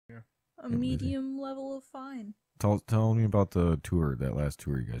A medium level of fine. Tell me about the tour, that last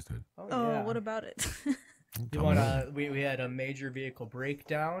tour you guys did. Oh, what about it? We had a major vehicle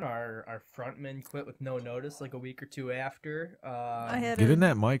breakdown. Our frontman quit with no notice, like a week or two after. I Get in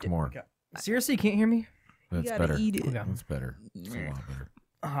that mic more. Okay. Seriously, you can't hear me? That's gotta better. eat it. Okay. That's better. It's a lot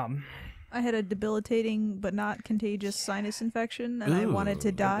better. I had a debilitating but not contagious sinus infection, and I wanted to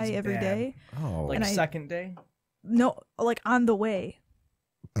Ooh, die was every bad. day. Oh, Like And I- second day? No, like on the way.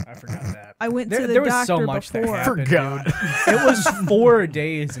 I forgot that. I went to the there was doctor so much before. that happened, Forgot. dude. It was 4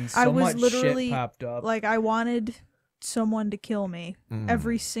 days and so I was much literally shit popped up. like, I wanted someone to kill me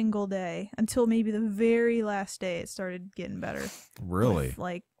every single day until maybe the very last day it started getting better. Really? With,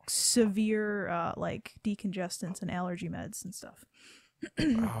 like severe like decongestants and allergy meds and stuff.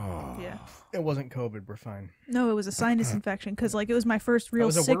 Oh. Yeah. It wasn't COVID. We're fine. No, it was a sinus infection because like it was my first real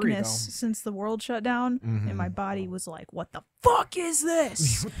was a worry, sickness though. since the world shut down, Mhm. and my body was like, "What the fuck is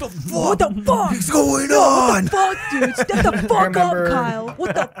this? What the fuck? What the fuck is going Yo, on? What the fuck, dude? Step the fuck remember- up, Kyle.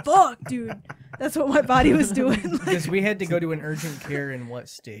 What the fuck, dude? That's what my body was doing. Because we had to go to an urgent care in what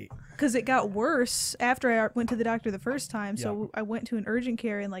state? Because it got worse after I went to the doctor the first time. So I went to an urgent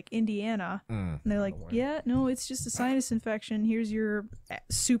care in like Indiana, and they're like, "Yeah, no, it's just a sinus infection. Here's your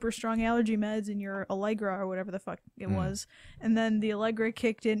super strong allergy meds and your Allegra or whatever the fuck it was." And then the Allegra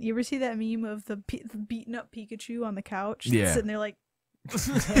kicked in. You ever see that meme of the beaten up Pikachu on the couch, Yeah. sitting there like?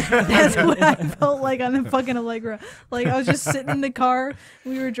 That's what I felt like on the fucking Allegra. Like I was just sitting in the car,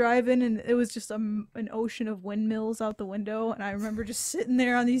 we were driving, and it was just an ocean of windmills out the window. And I remember just sitting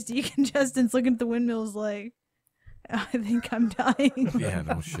there on these decongestants, looking at the windmills, like I think I'm dying. Yeah,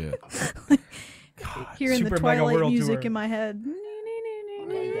 no shit. Hearing Super the Mega Twilight World music Tour. in my head.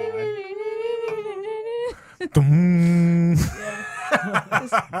 Dum.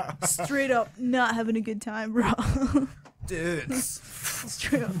 Yeah. Just straight up not having a good time, bro. Dude.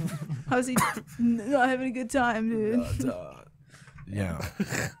 Straight up. How's he not having a good time, dude? Yeah.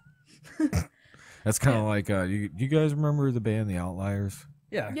 That's kind of like, you guys remember the band The Outliers?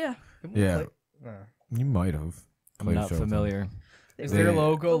 Yeah. Yeah. Yeah. You might have. I'm played not shows with them. familiar. Is their They-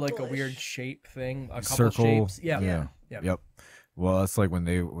 logo like a Purplish. weird shape thing? A couple Circle. shapes? Yeah. Yeah. Yep. Yep. Well, that's like when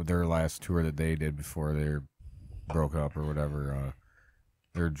their last tour that they did before they broke up or whatever.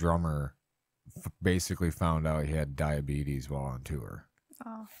 Their drummer basically found out he had diabetes while on tour.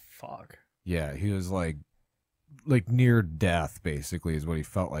 Oh. Fuck. Yeah, he was like near death, basically, is what he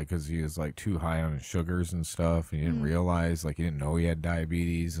felt like, because he was like too high on his sugars and stuff. And he didn't realize, like, he didn't know he had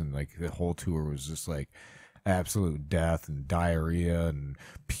diabetes, and like the whole tour was just like absolute death and diarrhea and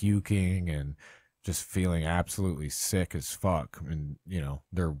puking and just feeling absolutely sick as fuck. And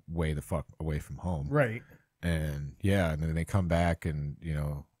they're way the fuck away from home, Right. and yeah, and then they come back, and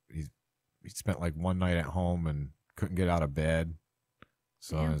he spent like one night at home and couldn't get out of bed.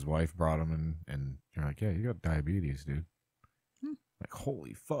 So Yeah. his wife brought him in, and you're like, yeah, you got diabetes, dude. Like,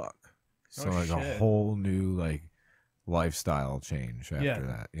 holy fuck. So Oh, like a shit. whole new like lifestyle change after Yeah.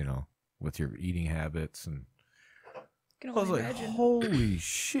 that, with your eating habits. And Can I was only like, imagine. holy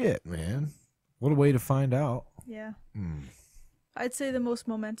shit, man. What a way to find out. Yeah. Mm. I'd say the most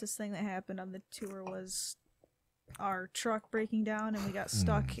momentous thing that happened on the tour was our truck breaking down, and we got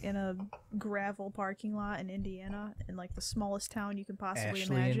stuck in a gravel parking lot in Indiana, in like the smallest town you can possibly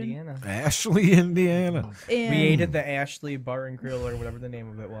Ashley, imagine. Indiana. Ashly, Indiana. And We ate at the Ashley Bar and Grill or whatever the name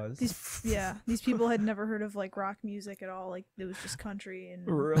of it was. these people had never heard of like rock music at all. Like it was just country and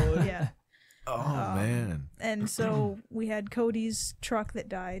Really? yeah. Oh, man. And so we had Cody's truck that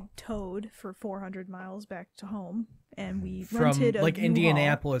died towed for 400 miles back to home, and we From rented a like U-Haul.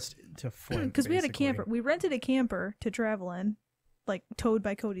 Indianapolis to Flint. Because we had a basically. camper. We rented a camper to travel in, like towed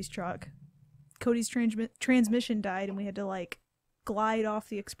by Cody's truck. Cody's transmission died, and we had to like glide off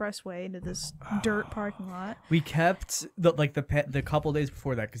the expressway into this dirt parking lot. We kept the couple days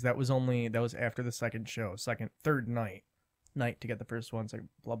before that, because that was after the second show, third night to get the first one. It's like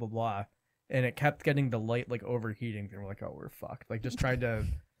blah blah blah, and it kept getting the light like overheating. And we're like, oh, we're fucked. Like just tried to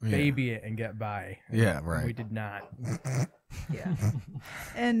baby it and get by. Yeah, And right. we did not. Yeah,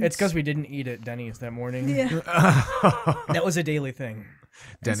 and It's because we didn't eat at Denny's that morning. yeah, That was a daily thing.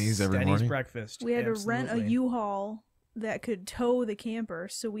 Denny's every Denny's morning. breakfast. we had to rent a absolutely. U-Haul that could tow the camper.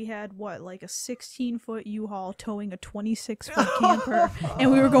 So we had like a 16-foot U-Haul towing a 26-foot camper, and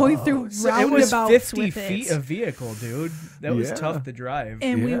we were going through So it was roundabouts 50 with feet it. of vehicle, dude. That was Yeah. tough to drive.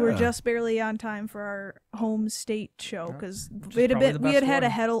 And we were Yeah. just barely on time for our home state show because is we probably the had best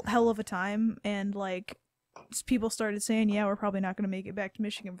had a one. hell of a time, and like people started saying, yeah, we're probably not going to make it back to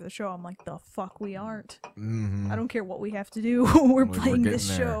Michigan for the show. I'm like, the fuck we aren't. Mhm. I don't care what we have to do. We're playing this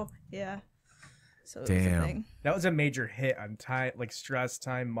getting there. show. Yeah. So it was a Damn. thing. That was a major hit on time, like stress,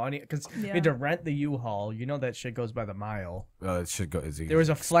 time, money, because we Yeah. had to rent the U-Haul. You know that shit goes by the mile. It should go. There was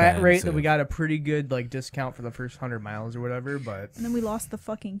a flat rate that we got a pretty good like discount for the first 100 miles or whatever, but And then we lost the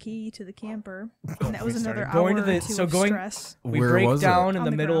fucking key to the camper, and that was another hour going to the or two so of going stress. we Where break was it? down in On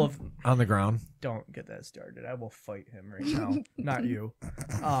the the middle ground. of on the ground. don't get that started. I will fight him right now. Not you.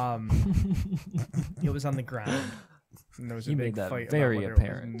 It was on the ground. And there was a You big made that fight very about whether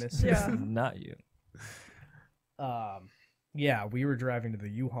apparent. it was missing. Yeah. Not you. Yeah, we were driving to the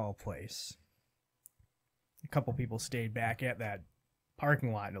U-Haul place. A couple people stayed back at that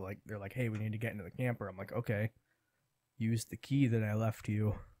parking lot and they're like, hey, we need to get into the camper. I'm like, okay. Use the key that I left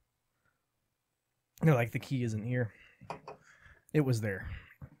you. And they're like, the key isn't here. It was there.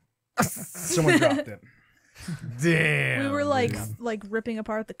 Someone dropped it. Damn. We were like ripping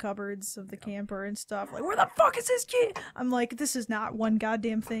apart the cupboards of the camper and stuff. Like, where the fuck is this key? I'm like, this is not one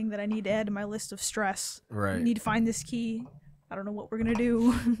goddamn thing that I need to add to my list of stress. I right. need to find this key. I don't know what we're gonna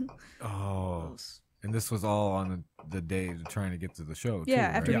do. Oh, and this was all on the day of trying to get to the show. Yeah,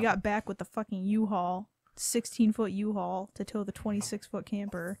 too, after right? we got back with the fucking U-Haul, 16-foot U-Haul to tow the 26-foot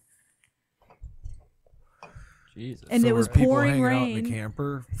camper. Jesus. And So it was were people pouring hanging out rain. in the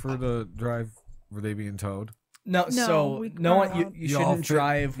camper for the drive. Were they being towed? No, No, so we no weren't one you, allowed. you You all shouldn't fit-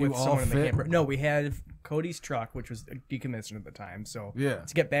 drive you with all someone in the fit? camper. No, we had Cody's truck, which was decommissioned at the time. So Yeah.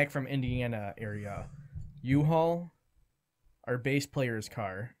 to get back from Indiana area, U-Haul, our bass player's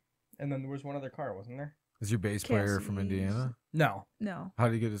car, and then there was one other car, wasn't there? Is your bass player from Cassie's. Indiana? No, No. How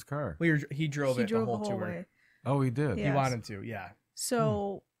did he get his car? he drove He it drove the whole tour. way. Oh, he did. Yeah. He Yes. wanted to, yeah.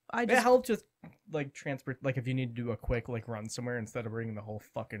 So I It just helped with like transport, like if you need to do a quick like run somewhere instead of bringing the whole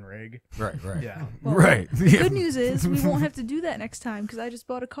fucking rig. Right. Right. Yeah. Well, Right. the good news is we won't have to do that next time because I just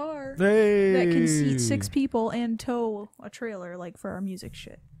bought a car that can seat 6 people and tow a trailer like for our music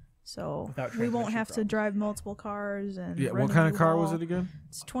shit. So Without we won't transmission have to problems. drive multiple cars and Yeah. rent What a kind of car was U-Haul. it again?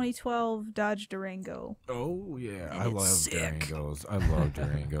 It's 2012 Dodge Durango. Oh yeah, And I it's love sick. Durangos. I love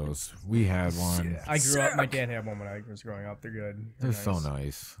Durangos. We had one. I grew up. My dad had one when I was growing up. They're good. They're so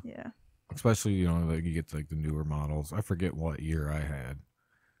nice, Yeah. especially like you get like the newer models. I forget what year I had.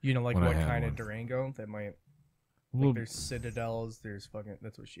 You know, like when I what had kind one. of Durango that might. Well, Like there's Citadels. There's fucking.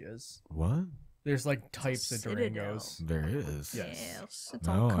 That's what she is. what? There's like types of Citadel. Durangos. There is. Yes. It's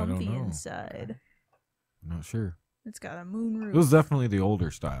No, all I don't comfy know. inside. I'm not sure. It's got a moon It was roof. definitely the older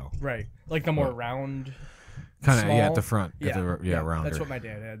style. Right. Like the more What? round. Kind of yeah, at Small? the front. Yeah. Rounder. That's what my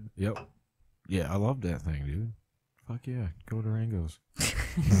dad had. Yep. Yeah, I love that thing, dude. Fuck yeah, go Durangos.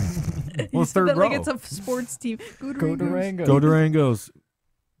 You Well, said third that like row. it's a sports team. Go Go Durangos. Durango. Go Durangos.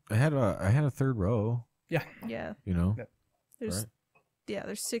 I had a third row. Yeah. You know, There's Right. yeah,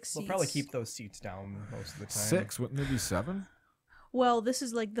 there's 6 seats. We'll probably keep those seats down most of the time. 6. Wouldn't there be 7? Well, this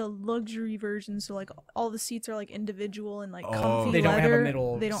is like the luxury version, so like all the seats are like individual and like Oh. comfy They don't have a leather.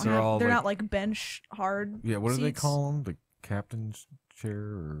 middle- They don't so they're have. all, They're like- not like bench hard. Yeah. What do they seats. call them? The captain's chair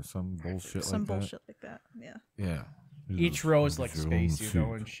or some bullshit Some like that. bullshit like that. Yeah. Yeah. Each row is like It's your own space, you know,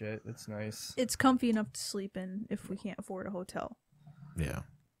 seat. and shit. It's nice. It's comfy enough to sleep in if we can't afford a hotel. Yeah.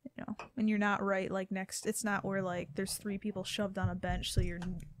 You know, and you're not right like next. It's not where like there's 3 people shoved on a bench, so your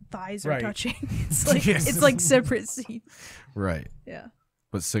thighs are Right. touching. It's like Yes. it's like separate seats. Right. Yeah.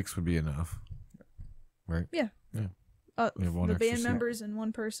 But 6 would be enough. Right. Yeah. Yeah. You have one the extra band seat. members and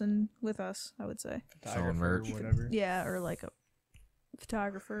 1 person with us, I would say. Selling Photographer, merch. whatever. Yeah, or like a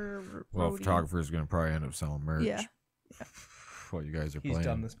photographer. Or Well, a roadie. photographer is going to probably end up selling merch. Yeah. What you guys are He's playing.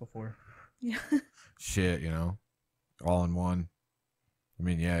 done this before. Yeah. Shit, you know, all in one. I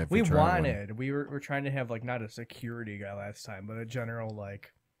mean, yeah. If We you're traveling- wanted. We're trying to have like not a security guy last time, but a general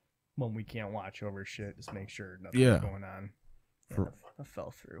like when we can't watch over shit, just make sure nothing's Yeah. going on. Yeah, For- that fell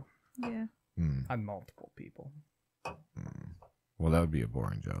through Yeah. Hmm, on multiple people. Well, that would be a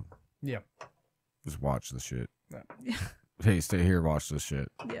boring job. Yeah. Just watch the shit. Yeah. Hey, stay here, watch this shit.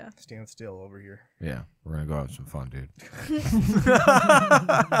 Yeah. Stand still over here. Yeah, we're gonna go have some fun, dude.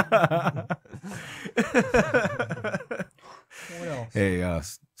 What else? Hey,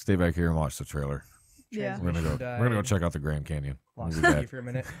 stay back here and watch the trailer. Yeah. We're gonna go. Transmission We're gonna go died. check out the Grand Canyon. We'll Lost be the key back. for a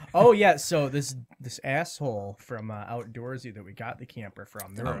minute. Oh yeah, so this asshole from Outdoorsy that we got the camper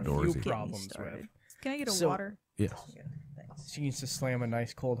from, there were a few Outdoorsy. Get me problems started. with. Can I get a So- water? Yeah. She needs to slam a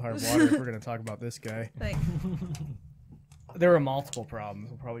nice cold hard water if we're gonna talk about this guy. Thanks. There were multiple problems.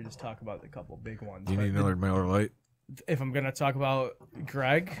 We'll probably just talk about a couple big ones. Do you but need another Miller Lite? if I'm gonna talk about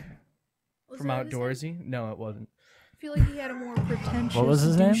Greg Was from that his name? Outdoorsy, no, it wasn't. I feel like he had a more pretentious. What was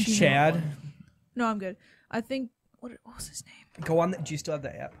his name? douchey Chad. one. No, I'm good. I think what was his name? Go on. Do you still have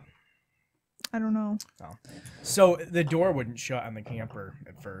the app? I don't know. So the door wouldn't shut on the camper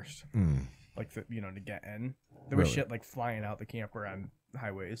at first. Hmm. like to get in. There was Really? shit like flying out the camper on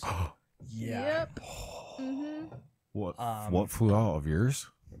highways. Yeah. Yep. Mm-hmm. What flew out of yours?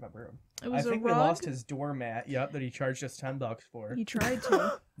 Remember? It was I think a we rug. lost his doormat. Yep, that he charged us $10 for. He tried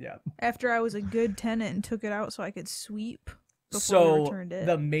to. Yeah. After I was a good tenant and took it out so I could sweep before we So returned it.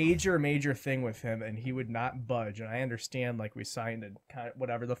 the major thing with him, and he would not budge. And I understand, like we signed a kind of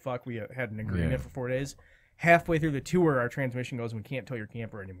whatever the fuck, we had an agreement for 4 days. Halfway through the tour, our transmission goes, "We can't tow your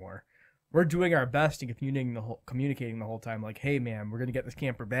camper anymore." We're doing our best and communicating the whole time, like, "Hey man, we're gonna get this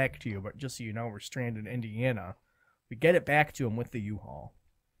camper back to you, but just so you know, we're stranded in Indiana." We get it back to him with the U-Haul.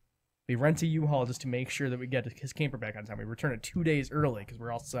 We rent a U-Haul just to make sure that we get his camper back on time. We return it 2 days early because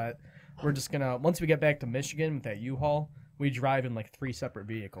we're all set. We're just gonna, once we get back to Michigan with that U-Haul, we drive in like 3 separate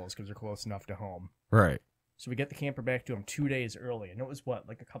vehicles because they're close enough to home. Right. So we get the camper back to him 2 days early, and it was what,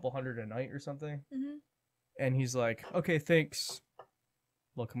 like a couple hundred a night or something. Mm-hmm. And he's like, "Okay, thanks.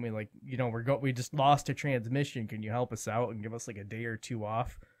 Well, can we we just lost a transmission. Can you help us out and give us like a day or two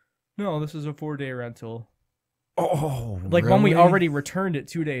off?" "No, this is a 4-day rental." Oh, Like when we really? already returned it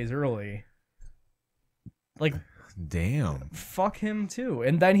 2 days early. Like, Damn. fuck him too.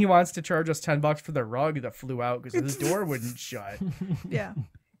 And then he wants to charge us $10 for the rug that flew out because his door wouldn't shut. Yeah.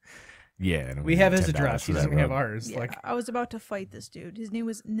 Yeah. and We have his $10 address. for He that doesn't have rug. ours. Yeah, Like, I was about to fight this dude. His name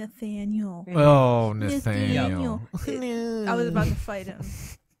was Nathaniel. Oh, Nathaniel. I was about to fight him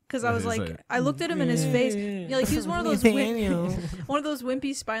because I was What is like, it? I looked at him in his face. Yeah, like he was one of those one of those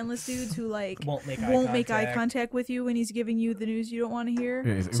wimpy, spineless dudes who like won't make eye contact with you when he's giving you the news you don't want to hear.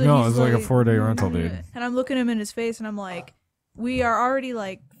 Yeah, he's- So no, he's it's like a 4-day rental, dude. And I'm looking him in his face, and I'm like, we are already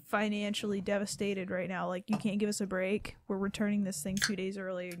like financially devastated right now. Like, you can't give us a break. We're returning this thing 2 days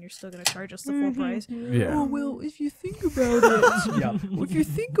early, and you're still gonna charge us the full price. Yeah. Oh well, if you think about it, Yeah. if you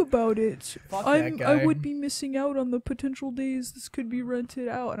think about it, Fuck I that guy. would be missing out on the potential days this could be rented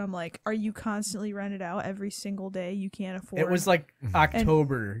out. And I'm like, are you constantly rented out every single day? You can't afford. It was like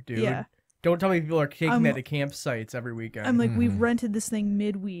October, dude. Yeah. Don't tell me people are taking I'm- that to campsites every weekend. I'm like, we rented this thing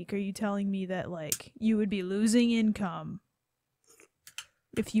midweek. Are you telling me that like you would be losing income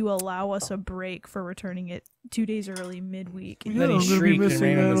if you allow us a break for returning it 2 days early midweek? And then he shrieked and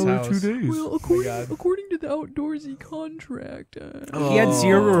ran in his house. Well, God. according to the outdoorsy contract, He had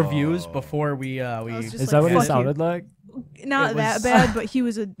 0 reviews before we was just Is that like, what it fuck sounded like? not It that was- bad, but he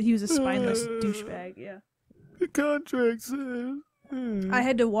was a spineless douchebag. Yeah, The contract says. I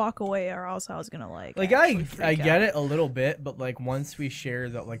had to walk away, or else I was gonna like. I actually freak get out. it a little bit, but like once we share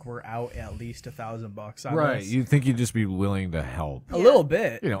that, like we're out at least $1,000 on Right. this. You'd think you'd just be willing to help. A little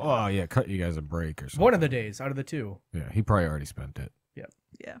bit. You know, oh, yeah, cut you guys a break or something. One of the days out of the 2. Yeah, he probably already spent it.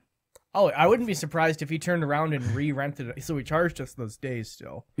 Yeah. Oh, I wouldn't be surprised if he turned around and re-rented it. So he charged us those days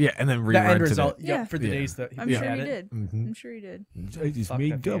still. Yeah, and then The end re-rented result, it. Yeah. for the Yeah. days that I'm we sure had he it. did. Mhm. I'm sure he did. I just Fuck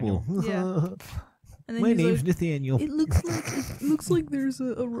made double. Yeah. And then he's like, Nathaniel. it looks like there's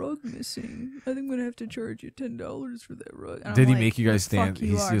a rug missing. I think I'm gonna have to charge you $10 for that rug. And I'm Did he like, make you guys "The fuck stand?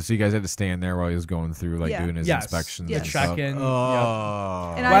 you are." So you guys had to stand there while he was going through, like Yeah. doing his Yes. inspections Yes. and Check stuff? in,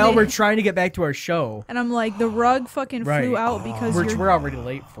 Oh. And I While made- we're trying to get back to our show, And I'm like, the rug fucking Right. flew out because we're already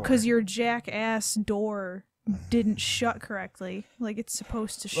late for it. your jackass door didn't shut correctly, like it's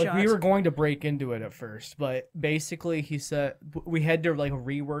supposed to Like shut. we were going to break into it at first, but basically he said we had to like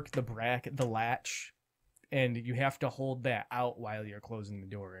rework the latch, and you have to hold that out while you're closing the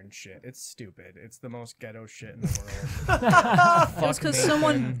door and shit. It's stupid. It's the most ghetto shit in the world. That's because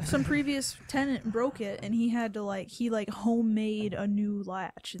Nathan. some previous tenant broke it, and he had to he homemade a new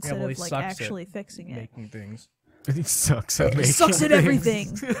latch instead well, he of like sucks at actually fixing it. making things. He sucks at He making sucks at things.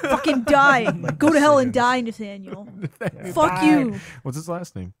 everything. Fucking die. Go to hell and die, Nathaniel. Fuck you. What's his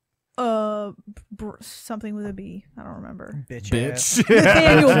last name? Something with a B. I don't remember. Bitch.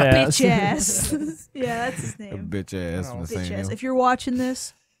 Nathaniel, Bitch bitch ass. Yeah, that's his A name. bitch ass Oh. Bitch ass. Nathaniel. If you're watching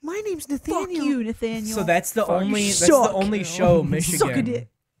this, My name's fuck you, Nathaniel. So that's the Fuck, only you that's the suck. only show Michigan. Suck a dick.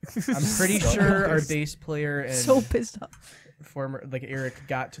 I'm pretty sure our bass player and So pissed off. former Eric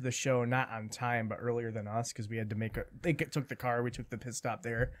got to the show not on time but earlier than us because we had to took the car, we took the pit stop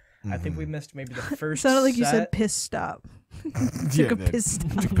there. I think we missed maybe the It first sounded like you said set. piss stop. Yeah, Took a piss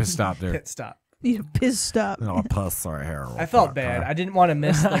stop. Took a piss stop there. Pit stop. Need a piss stop. Oh, piss right here. I felt bad. I didn't want to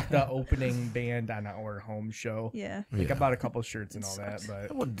miss like the opening band on our home show. Yeah. Like Yeah. I bought a couple shirts and all that, sucks.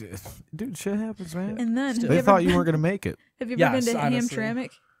 but Well, dude, shit happens, man. And then have They you thought ever you weren't gonna make it. have you ever Yes, been to honestly. Hamtramck?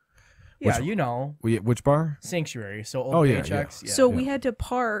 yeah, Which- you know, Which bar? Sanctuary. So old Oh, yeah, paychecks. Yeah. So we had to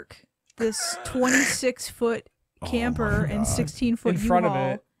park this 26-foot camper and 16-foot In front of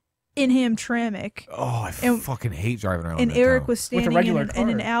U-Haul it. in Hamtramck. Oh, I And- fucking hate driving around. And that Eric town. was standing in regular in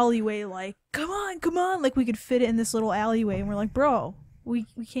an car. alleyway like, come on, like we could fit it in this little alleyway. And we're like, bro, we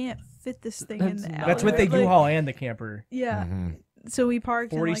can't fit this thing in That's the not- alley. That's with the Like, U-Haul and the camper. Yeah. Mm-hmm. So we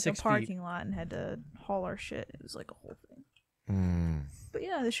parked in like a 46 feet. parking lot and had to haul our shit. It was like a whole thing. Mm. But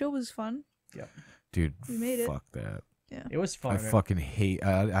yeah, the show was fun. Dude, We made it. fuck that. It was fun. I fucking hate.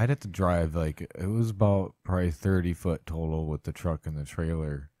 I'd have to drive like it was about probably 30 foot total with the truck and the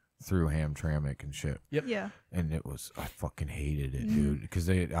trailer through Hamtramck and shit. Yep. Yeah. And it was I fucking hated it, Mhm. dude. Because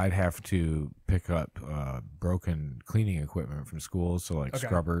I'd have to pick up broken cleaning equipment from school, so like Okay.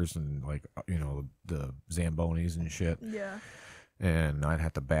 scrubbers and like the zambonis and shit. Yeah. And I'd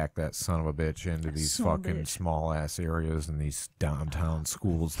have to back that son of a bitch into these Son of a fucking bitch. small ass areas and these downtown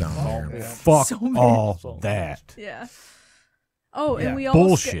schools down Oh, there. man. Fuck So many. all So that. Yeah. Oh, Yeah. and we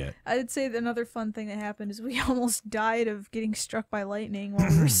almost Bullshit. I'd say that another fun thing that happened is we almost died of getting struck by lightning while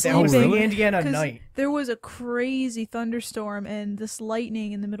we were That sleeping. was really? the Indiana 'Cause night. There was a crazy thunderstorm, and this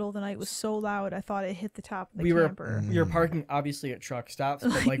lightning in the middle of the night was so loud, I thought it hit the top of the We were camper. we were parking obviously at truck stops,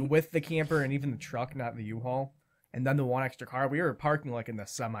 but like with the camper and even the truck, not the U-Haul, and then the one extra car, we were parking like in the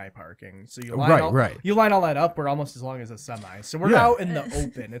semi parking. So you line Right. you line all that up, we're almost as long as a semi. So we're Yeah. out in the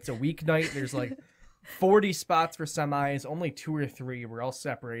open. It's a weeknight. There's like 40 spots for semis, only 2 or 3. We're all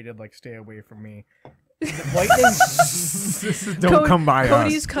separated. Like, stay away from me. The lightning. Don't come by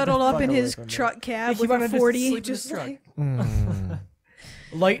Cody's us. cuddled up in fuck away his from me. truck cab He with a wanted to 40, sleep in his just truck. like Mm.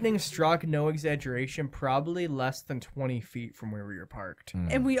 Lightning struck, no exaggeration, probably less than 20 feet from where we were parked.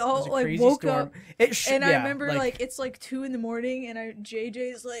 and we It was all a like crazy woke storm. up. And I remember like it's like 2 in the morning, and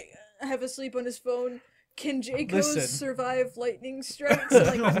JJ's like half asleep on his phone. Can Jayco Listen. survive lightning strikes?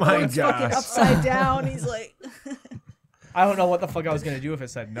 Like Oh the my phone's fucking gosh. upside down. He's like, I don't know what the fuck I was gonna do if it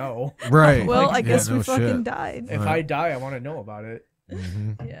said no. Right. well, Like, I guess no we fucking shit. died. If Right. I die, I want to know about it.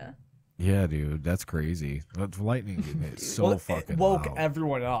 Mhm. Yeah. Yeah, dude, that's crazy. That's lightning. It's so Well, fucking it woke loud.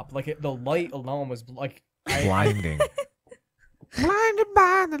 everyone up. Like the light alone was like. Blinding. Blinded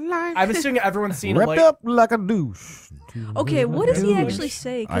by the light. I'm assuming everyone's seen a Wrapped light. up like a douche. Okay, what does he Dude. actually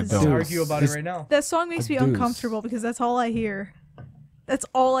say? I 'Cause don't. Let's argue about it It's- right now. that song makes me A deuce. uncomfortable because that's all I hear. That's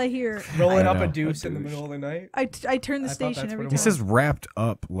all I hear. Rolling I up know, a a deuce in the douche. middle of the night. I turn the I thought station that's every what time. it He says wrapped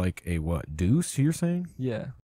up like a what? Deuce, you're saying? Yeah.